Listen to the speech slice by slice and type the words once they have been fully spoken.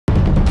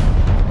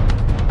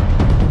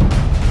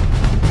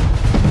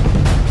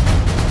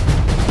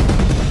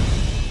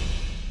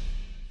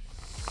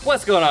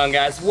What's going on,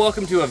 guys?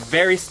 Welcome to a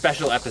very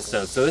special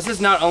episode. So this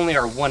is not only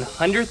our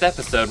 100th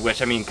episode,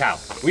 which, I mean, Kyle,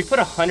 we've put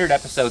 100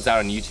 episodes out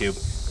on YouTube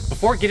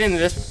before getting into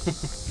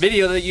this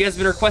video that you guys have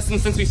been requesting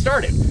since we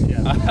started.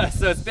 Yeah.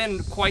 So it's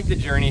been quite the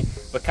journey.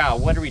 But Kyle,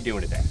 what are we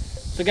doing today?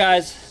 So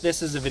guys,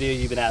 this is a video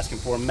you've been asking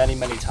for many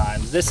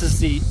times. This is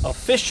the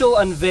official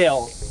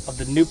unveil of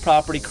the new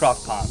property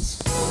croc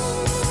ponds.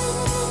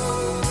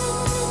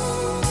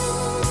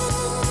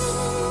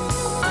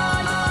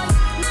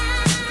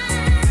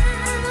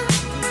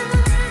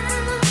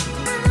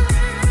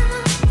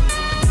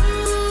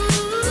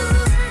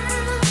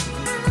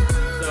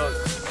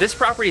 This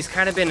property has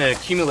kind of been an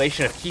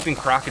accumulation of keeping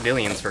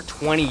crocodilians for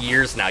 20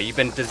 years now. You've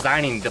been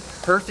designing the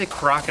perfect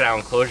crocodile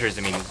enclosures.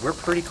 I mean, we're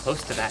pretty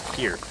close to that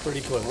here.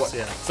 Pretty close,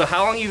 yeah. So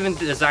how long have you been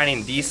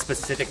designing these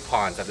specific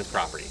ponds at this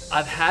property?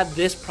 I've had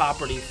this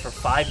property for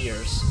 5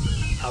 years.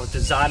 I was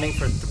designing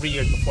for 3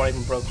 years before I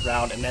even broke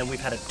ground, and then we've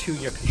had a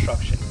 2-year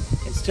construction.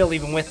 And still,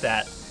 even with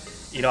that,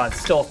 you know, I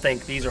still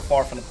think these are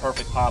far from the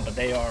perfect pond, but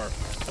they are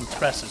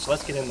impressive. So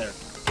let's get in there.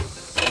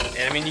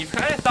 And I mean, you've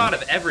kind of thought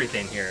of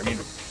everything here. I mean,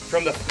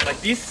 from the, like,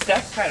 these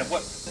steps kind of,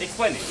 what,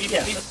 explain it.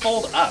 These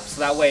fold up,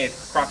 so that way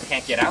croc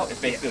can't get out.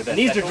 It's basically and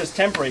these are just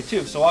temporary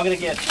too, so I'm gonna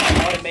get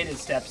automated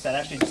steps that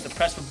actually just the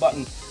press of a button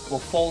will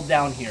fold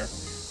down here,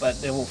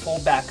 but they will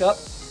fold back up,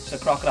 so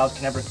crocodiles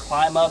can never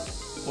climb up,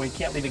 or you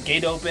can't leave a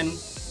gate open,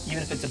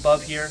 even if it's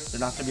above here, they're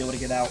not gonna be able to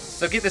get out.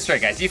 So get this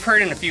straight, guys. You've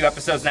heard in a few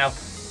episodes now,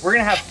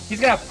 he's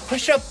gonna have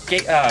push-up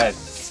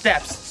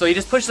steps, so you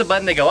just push the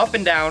button, they go up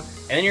and down,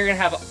 and then you're gonna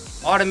have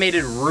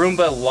automated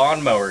Roomba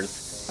lawnmowers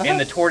in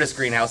the tortoise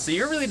greenhouse. So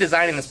you're really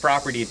designing this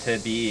property to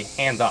be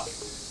hands-off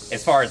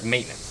as far as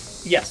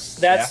maintenance. Yes,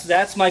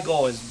 that's my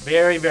goal, is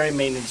very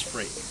maintenance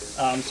free.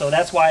 So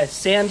that's why I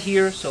sand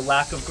here, so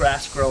lack of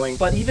grass growing.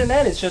 But even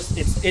then,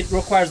 it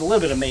requires a little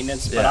bit of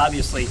maintenance, but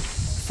obviously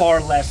far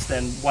less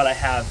than what I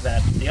have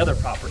at the other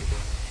property.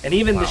 And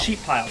even the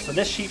sheep pile. So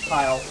this sheep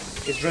pile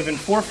is driven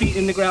 4 feet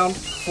in the ground,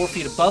 4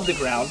 feet above the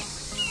ground.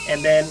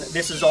 And then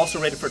this is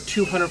also rated for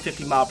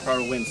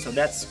 250-mile-per-hour winds. So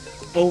that's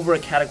over a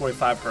Category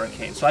 5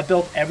 hurricane. So I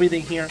built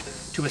everything here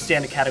to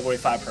withstand a Category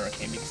 5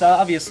 hurricane, because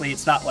obviously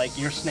it's not like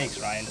your snakes,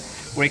 Ryan,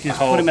 where you can just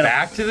put them in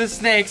back to the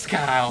snakes,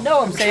 Kyle.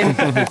 No, I'm saying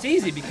it's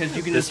easy because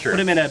you can just put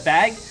them in a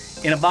bag,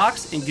 in a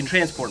box, and you can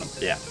transport them.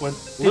 Yeah.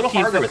 With a little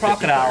harder with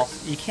crocodile,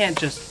 you can't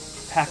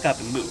just pack up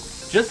and move.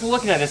 Just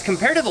looking at this,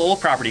 compared to the old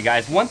property,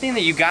 guys, one thing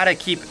that you gotta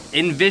keep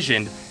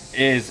envisioned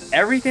is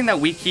everything that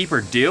we keep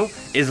or do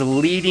is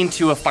leading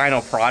to a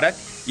final product.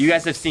 You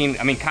guys have seen,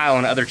 I mean, Kyle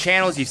on other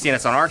channels, you've seen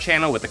us on our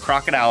channel with the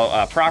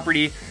crocodile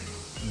property.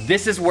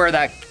 This is where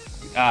that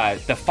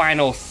the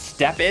final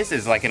step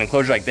is like an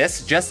enclosure like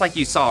this, just like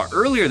you saw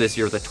earlier this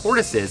year with the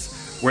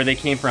tortoises, where they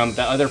came from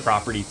the other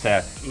property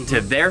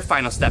to their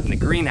final step in the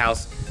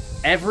greenhouse.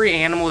 Every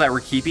animal that we're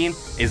keeping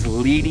is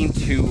leading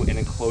to an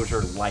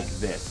enclosure like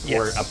this,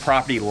 or a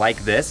property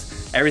like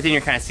this. Everything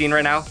you're kind of seeing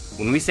right now,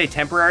 when we say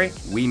temporary,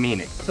 we mean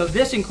it. So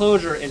this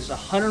enclosure is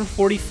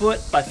 140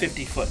 foot by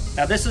 50 foot.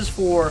 Now this is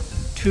for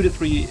 2 to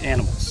 3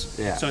 animals.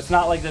 Yeah. So it's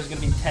not like there's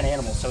gonna be 10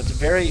 animals. So it's a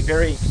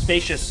very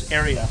spacious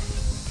area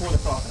for the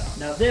crocodile.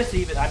 Now this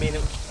even, I mean,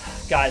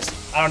 guys,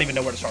 I don't even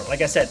know where to start.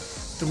 Like I said,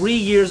 3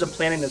 years of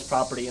planning this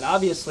property, and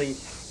obviously,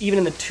 even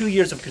in the 2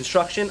 years of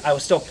construction, I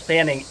was still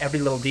planning every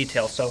little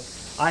detail. So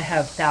I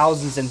have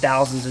thousands and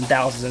thousands and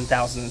thousands and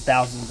thousands and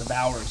thousands of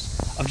hours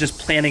of just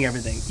planning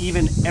everything.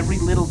 Even every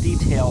little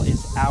detail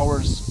is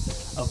hours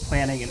of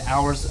planning and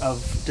hours of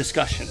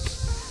discussions.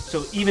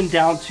 So even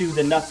down to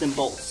the nuts and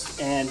bolts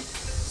and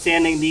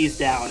sanding these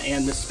down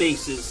and the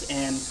spaces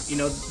and, you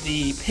know,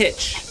 the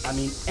pitch. I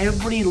mean,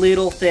 every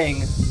little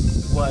thing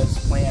was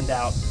planned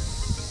out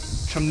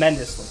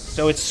tremendously.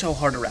 So it's so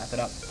hard to wrap it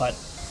up, but.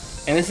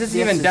 And this isn't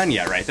even done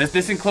yet, right?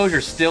 This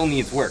enclosure still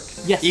needs work.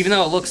 Yes. Even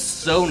though it looks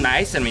so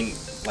nice, I mean,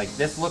 like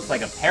this looks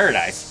like a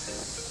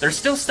paradise, there's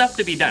still stuff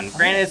to be done.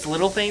 Granted, it's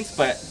little things,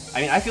 but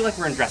I mean, I feel like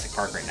we're in Jurassic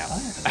Park right now.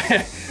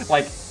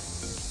 Like,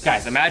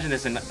 guys, imagine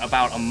this in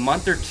about a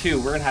month or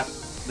 2, we're gonna have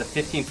the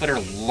 15-footer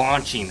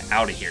launching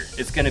out of here.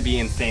 It's gonna be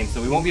insane.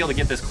 So we won't be able to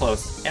get this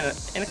close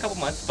in a couple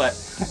months, but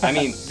I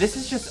mean, this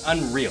is just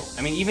unreal.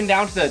 I mean, even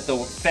down to the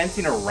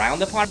fencing around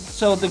the pond.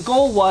 So the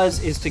goal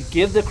is to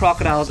give the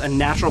crocodiles a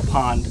natural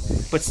pond,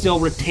 but still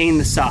retain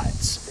the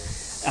sides.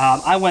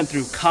 I went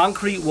through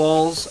concrete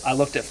walls, I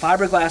looked at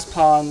fiberglass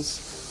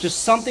ponds,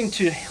 just something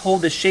to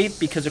hold the shape,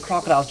 because the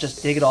crocodiles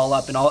just dig it all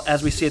up, and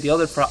as we see at the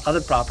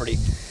other property,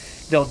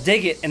 they'll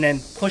dig it and then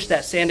push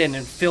that sand in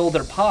and fill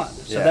their pond.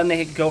 So then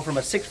they go from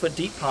a 6-foot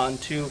deep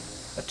pond to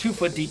a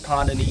 2-foot deep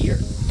pond in a year.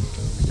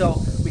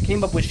 So we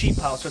came up with sheep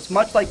piles, so it's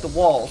much like the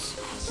walls.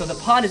 So the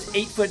pond is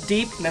 8 foot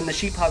deep, and then the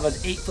sheep pile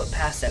goes 8 foot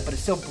past that, but it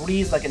still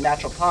breathes like a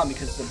natural pond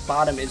because the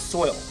bottom is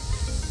soil.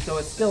 So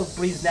it still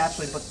breathes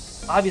naturally, but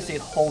obviously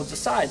it holds the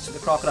sides so the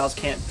crocodiles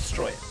can't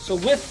destroy it. So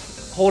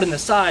with holding the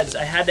sides,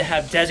 I had to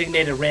have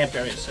designated ramp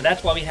areas. So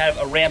that's why we have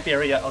a ramp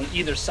area on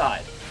either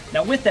side.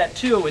 Now with that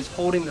too, is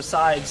holding the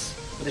sides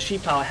with the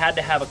sheep pile, I had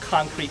to have a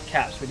concrete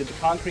cap. So we did the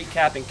concrete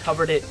cap and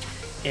covered it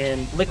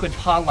in liquid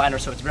pond liner,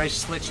 so it's very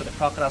slick, so the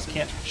crocodiles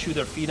can't chew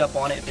their feet up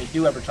on it if they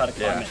do ever try to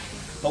climb it.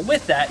 But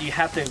with that, you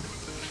have to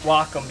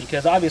lock them,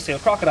 because obviously the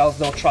crocodiles,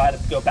 they'll try to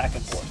go back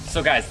and forth.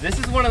 So guys, this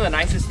is one of the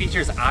nicest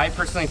features I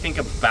personally think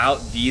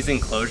about these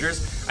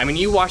enclosures. I mean,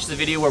 you watched the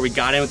video where we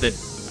got in with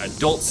the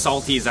adult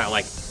salties at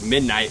like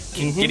midnight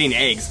getting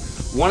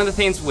eggs. One of the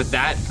things with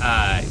that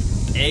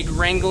egg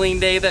wrangling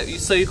day, that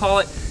you call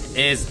it,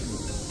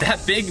 is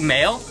that big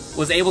male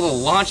was able to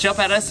launch up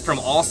at us from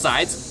all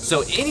sides.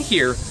 So in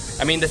here,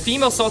 I mean, the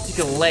female salty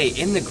could lay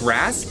in the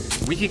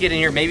grass. We could get in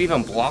here, maybe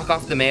even block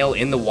off the male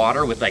in the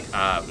water with like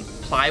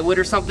plywood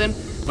or something.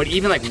 But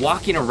even like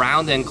walking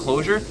around the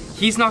enclosure,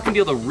 he's not gonna be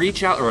able to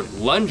reach out or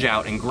lunge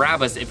out and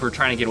grab us if we're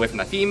trying to get away from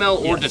the female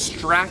or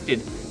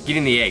distracted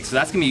getting the egg. So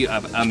that's gonna be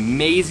an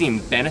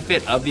amazing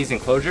benefit of these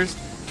enclosures.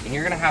 And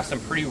you're gonna have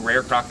some pretty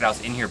rare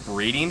crocodiles in here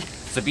breeding.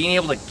 So being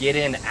able to get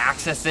in,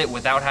 access it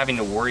without having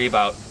to worry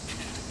about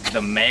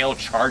the male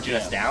charging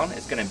us down,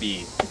 is gonna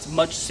be, it's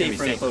much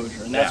safer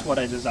enclosure, and that's what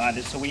I designed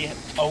it. So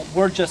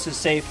we're just as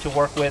safe to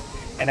work with,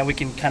 and then we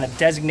can kind of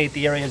designate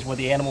the areas where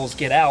the animals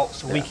get out,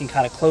 so we can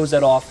kind of close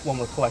that off when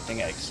we're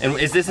collecting eggs. And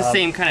is this the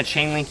same kind of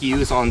chain link you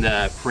use on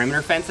the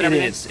perimeter fence and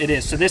everything? It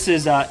is. So this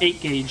is 8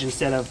 gauge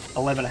instead of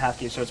 11.5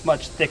 gauge, so it's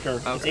much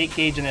thicker. It's 8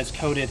 gauge and it's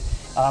coated.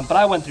 But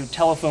I went through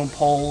telephone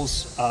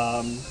poles.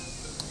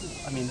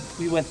 I mean,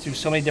 we went through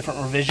so many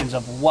different revisions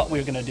of what we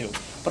were gonna do.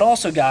 But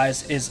also,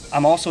 guys,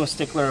 I'm also a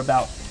stickler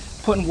about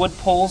putting wood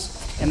poles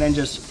and then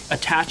just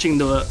attaching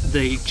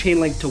the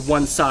chain link to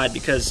one side,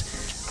 because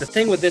the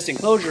thing with this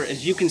enclosure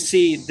is you can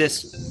see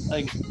this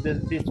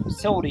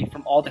facility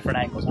from all different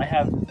angles. I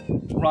have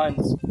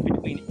runs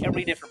between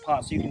every different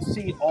pond, so you can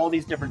see all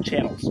these different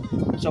channels.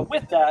 So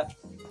with that,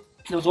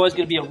 there's always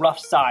going to be a rough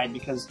side,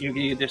 because you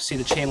can either see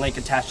the chain link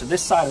attached to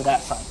this side or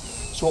that side.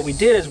 So what we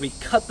did is we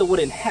cut the wood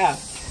in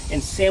half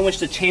and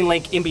sandwiched the chain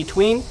link in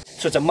between,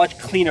 so it's a much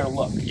cleaner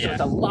look. So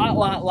it's a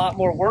lot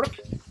more work,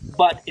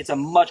 but it's a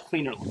much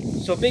cleaner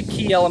look. So a big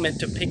key element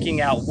to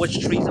picking out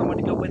which trees I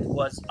wanted to go with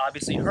was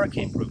obviously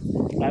hurricane proof.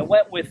 And I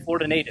went with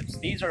Florida natives.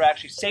 These are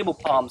actually sable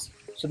palms,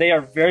 so they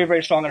are very,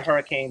 very strong in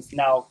hurricanes.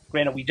 Now,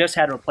 granted, we just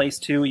had to replace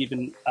 2,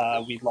 even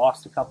we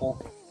lost a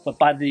couple, but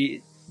by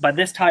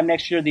this time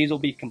next year, these will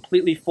be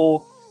completely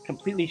full,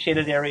 completely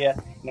shaded area,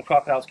 and the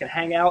crocodiles can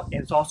hang out, and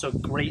it's also a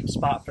great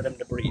spot for them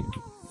to breed.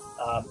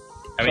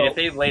 I mean, if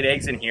they laid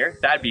eggs in here,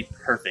 that'd be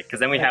perfect,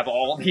 because then we have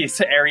all these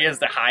areas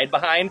to hide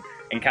behind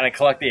and kind of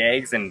collect the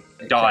eggs and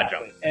dodge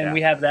them. And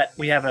we have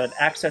an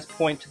access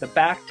point to the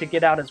back to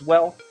get out as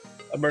well,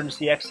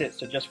 emergency exit.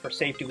 So just for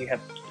safety, we have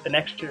an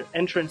extra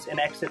entrance and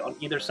exit on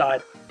either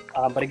side.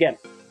 But again,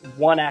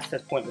 one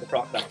access point with the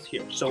crocodiles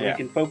here. So we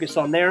can focus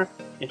on there,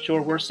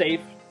 ensure we're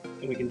safe,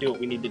 and we can do what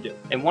we need to do.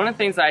 And one of the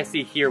things that I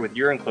see here with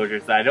your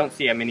enclosures that I don't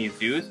see at many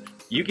zoos,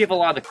 you give a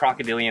lot of the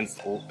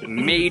crocodilians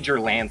major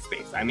land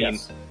space. I mean,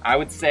 I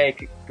would say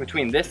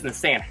between this and the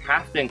sand,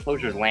 half the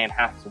enclosure is land,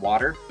 half is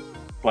water.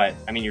 But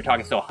I mean, you're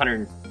talking still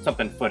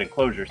 100-something foot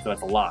enclosure, so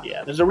that's a lot.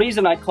 Yeah, there's a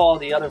reason I call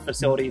the other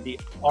facility the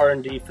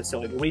R&D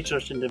facility, the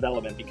research and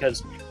development,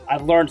 because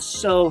I've learned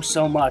so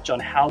much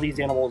on how these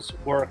animals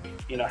work,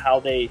 you know,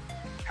 how they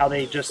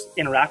just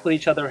interact with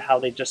each other, how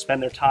they just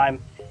spend their time.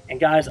 And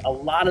guys, a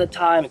lot of the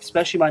time,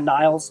 especially my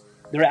Niles,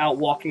 they're out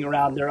walking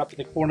around, they're up at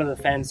the corner of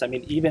the fence. I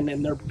mean, even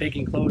in their big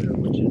enclosure,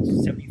 which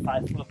is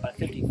 75 foot by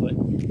 50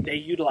 foot, they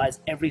utilize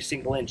every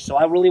single inch. So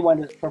I really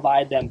wanted to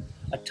provide them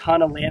a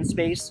ton of land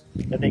space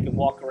that they can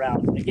walk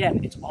around. And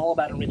again, it's all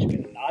about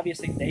enrichment. And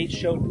obviously they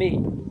showed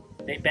me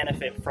they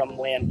benefit from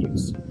land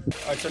use.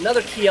 All right, so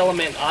another key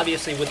element,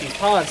 obviously, with these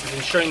ponds is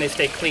ensuring they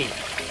stay clean.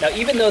 Now,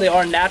 even though they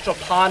are a natural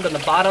pond on the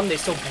bottom, they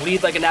still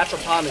breathe like a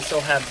natural pond. They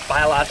still have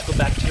biological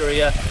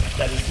bacteria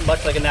that is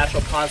much like a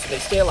natural pond, so they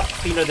stay a lot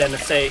cleaner than,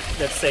 let's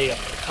say a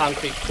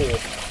concrete pool,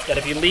 that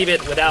if you leave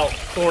it without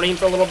chlorine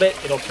for a little bit,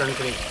 it'll turn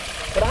green.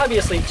 But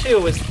obviously,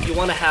 too, is you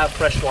want to have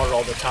fresh water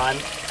all the time.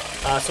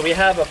 So we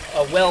have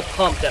a well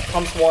pump that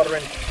pumps water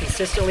in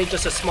consistently,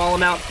 just a small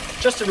amount,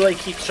 just to really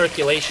keep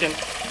circulation,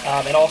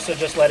 and also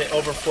just let it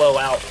overflow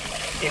out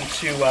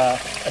into a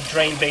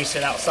drain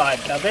basin outside.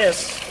 Now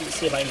this, let me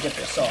see if I can get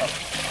this off.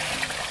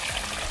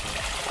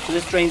 So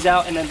this drains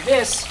out, and then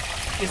this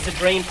is the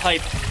drain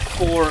pipe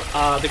for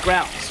the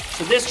grounds.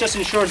 So this just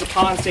ensures the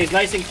pond stays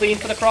nice and clean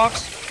for the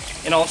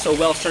crocs, and also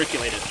well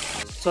circulated.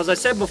 So as I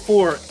said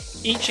before,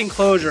 each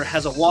enclosure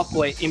has a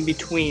walkway in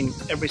between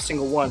every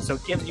single one, so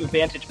it gives you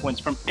vantage points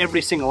from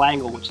every single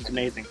angle, which is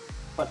amazing.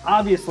 But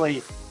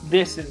obviously,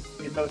 this is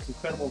the most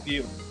incredible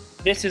view.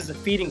 This is the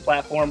feeding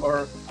platform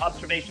or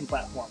observation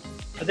platform.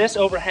 So this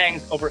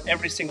overhangs over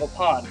every single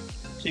pond,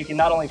 so you can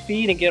not only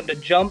feed and get them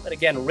to jump, and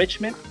again,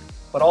 enrichment,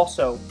 but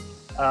also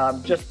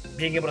just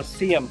being able to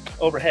see them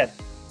overhead.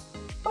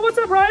 Oh, what's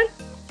up, Ryan?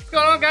 What's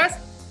going on, guys?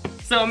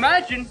 So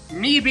imagine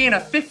me being a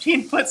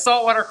 15-foot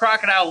saltwater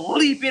crocodile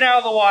leaping out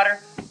of the water.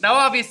 Now,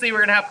 obviously,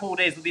 we're gonna have pool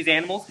days with these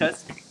animals,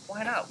 because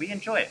why not? We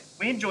enjoy it.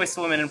 We enjoy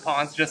swimming in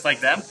ponds just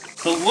like them.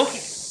 So look,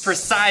 for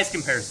size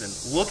comparison,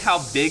 look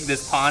how big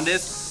this pond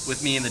is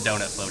with me in the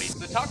donut floaty.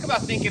 So talk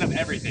about thinking of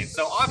everything.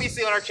 So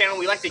obviously on our channel,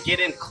 we like to get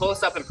in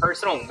close up and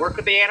personal and work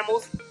with the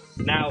animals.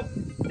 Now,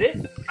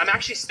 I'm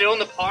actually still in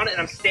the pond and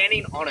I'm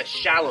standing on a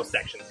shallow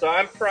section. So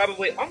I'm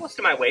probably almost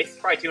to my waist,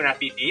 probably 2.5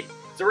 feet deep.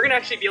 So we're gonna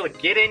actually be able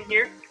to get in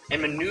here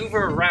and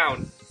maneuver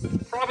around.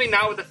 Probably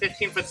not with a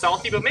 15-foot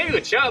salty, but maybe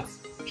with chubs.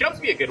 Chubs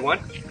would be a good one.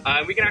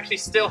 We can actually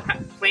still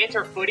plant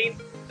our footing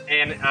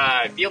and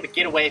be able to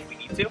get away if we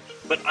need to.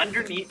 But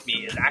underneath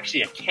me is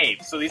actually a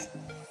cave. So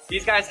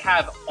these guys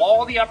have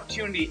all the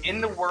opportunity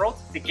in the world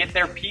to get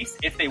their piece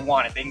if they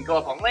want it. They can go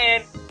up on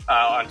land,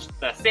 on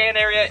the sand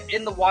area,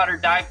 in the water,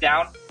 dive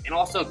down, and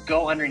also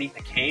go underneath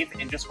the cave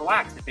and just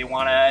relax if they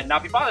want to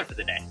not be bothered for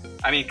the day.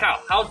 I mean,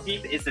 Kyle, how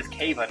deep is this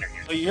cave under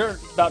here? So you're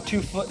about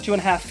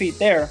 2.5 feet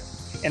there,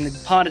 and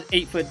the pond is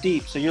 8 foot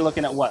deep. So you're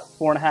looking at what,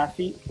 4.5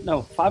 feet?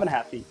 No,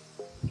 5.5 feet.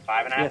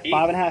 5.5 feet?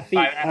 5.5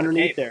 feet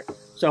underneath there.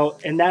 So,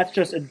 and that's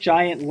just a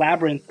giant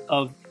labyrinth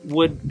of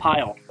wood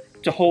pile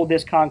to hold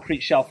this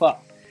concrete shelf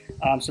up.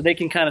 So they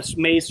can kind of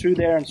maze through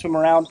there and swim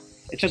around.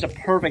 It's just a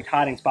perfect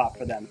hiding spot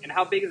for them. And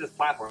how big is this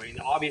platform? I mean,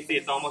 obviously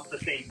it's almost the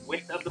same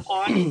width of the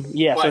pond.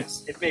 Yeah, but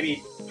so it's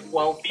maybe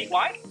 12 feet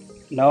wide?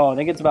 No, I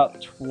think it's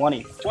about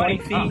 20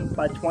 feet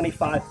by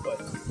 25 foot.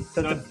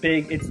 So it's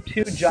it's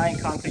 2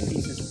 giant concrete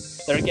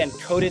pieces. They're again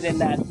coated in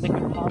that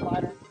liquid pond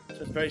liner, so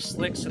it's very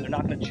slick, so they're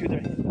not going to chew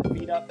their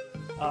feet up.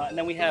 And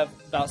then we have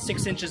about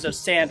 6 inches of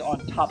sand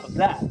on top of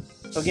that.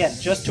 So again,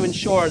 just to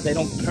ensure they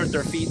don't hurt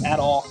their feet at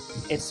all.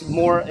 It's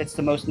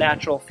the most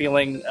natural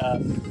feeling,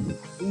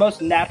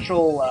 most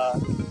natural,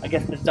 I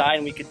guess,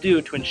 design we could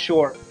do to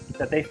ensure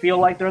that they feel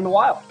like they're in the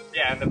wild.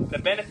 Yeah, and the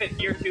benefit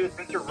here too is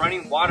since you're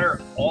running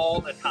water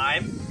all the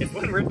time, is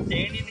when we're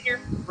standing here,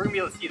 we're gonna be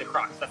able to see the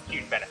crocs. That's a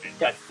huge benefit.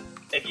 Yeah.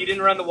 But if you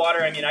didn't run the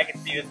water, I mean, I can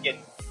see this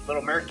getting a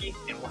little murky,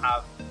 and we'll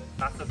have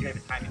not so great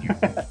of a time in here.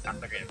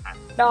 Not so great of a time.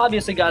 Now,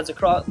 obviously, guys,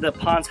 the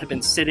ponds have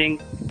been sitting.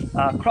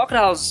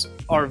 Crocodiles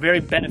are a very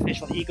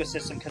beneficial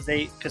ecosystem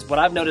because what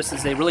I've noticed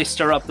is they really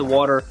stir up the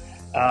water,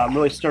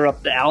 really stir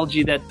up the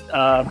algae that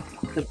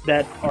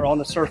are on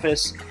the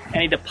surface.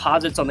 Any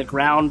deposits on the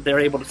ground, they're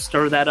able to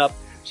stir that up.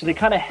 So they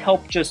kind of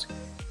help just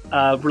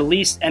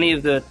release any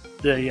of the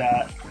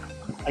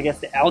I guess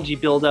the algae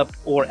buildup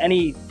or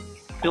any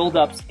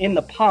buildups in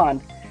the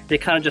pond. They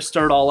kind of just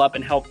stir it all up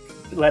and help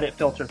let it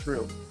filter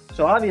through.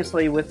 So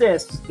obviously with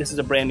this is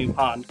a brand new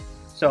pond.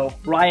 So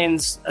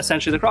Ryan's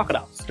essentially the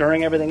crocodile,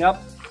 stirring everything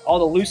up, all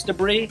the loose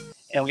debris,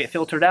 and will get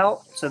filtered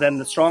out. So then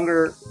the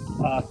stronger,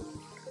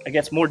 I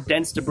guess more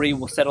dense debris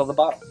will settle at the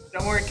bottom.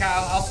 Don't worry,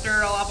 Kyle, I'll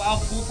stir it all up. I'll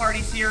have pool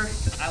parties here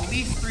at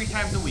least 3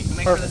 times a week. We'll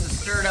make sure this is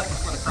stirred up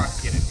before the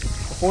crocs get in.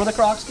 Before the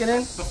crocs get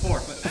in?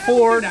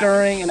 Before,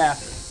 during, and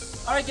after.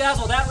 All right, guys,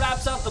 well, that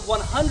wraps up the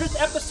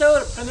 100th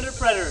episode of Primitive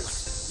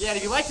Predators. Yeah, and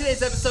if you like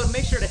today's episode,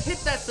 make sure to hit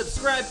that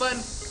subscribe button,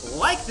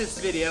 like this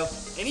video,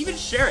 and even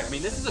share it. I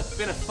mean, this has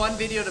been a fun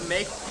video to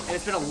make, and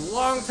it's been a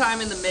long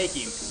time in the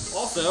making.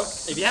 Also,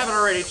 if you haven't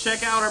already,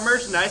 check out our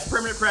merchandise,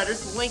 Primitive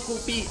Predators. The link will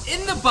be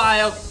in the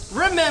bio.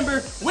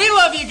 Remember, we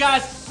love you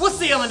guys. We'll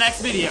see you on the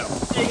next video.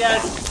 Hey,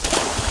 guys.